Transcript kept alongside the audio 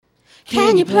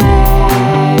Can you play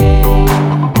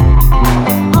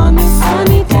on this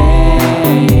sunny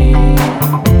day?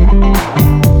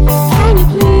 Can you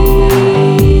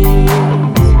please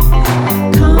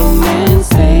come and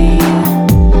stay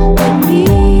with me?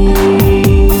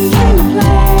 Can you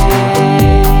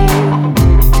play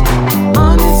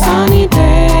on this sunny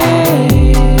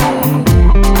day?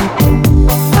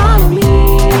 Follow me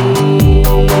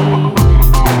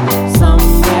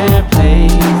somewhere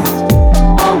placed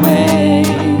away.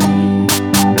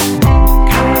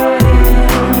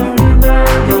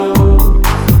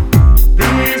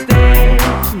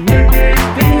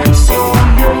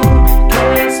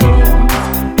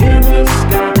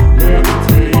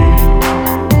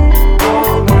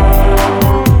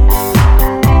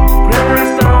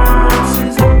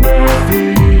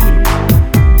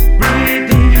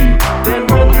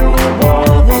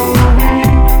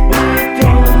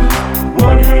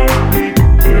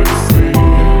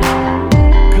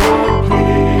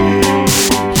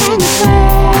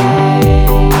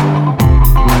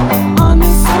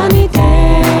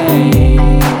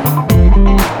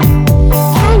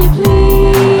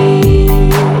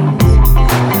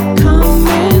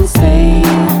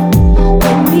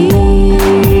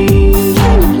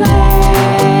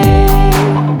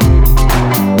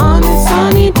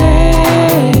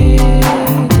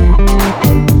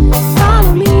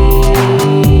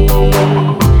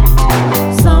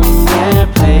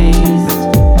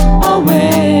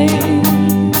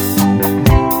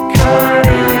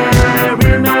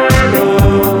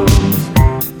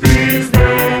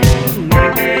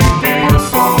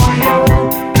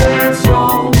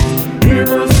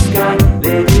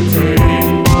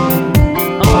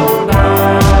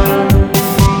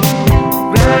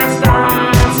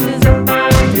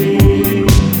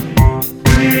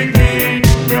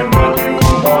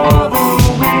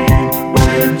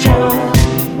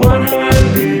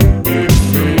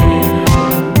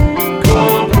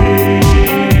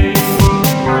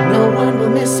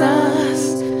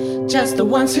 Just the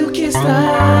ones who kissed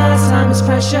us. Time is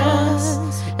precious,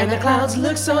 and the clouds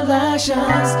look so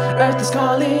luscious. Earth is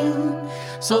calling,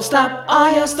 so stop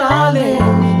all your stalling.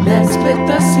 Let's split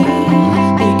the sea,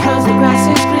 because the grass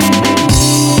is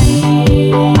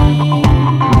green.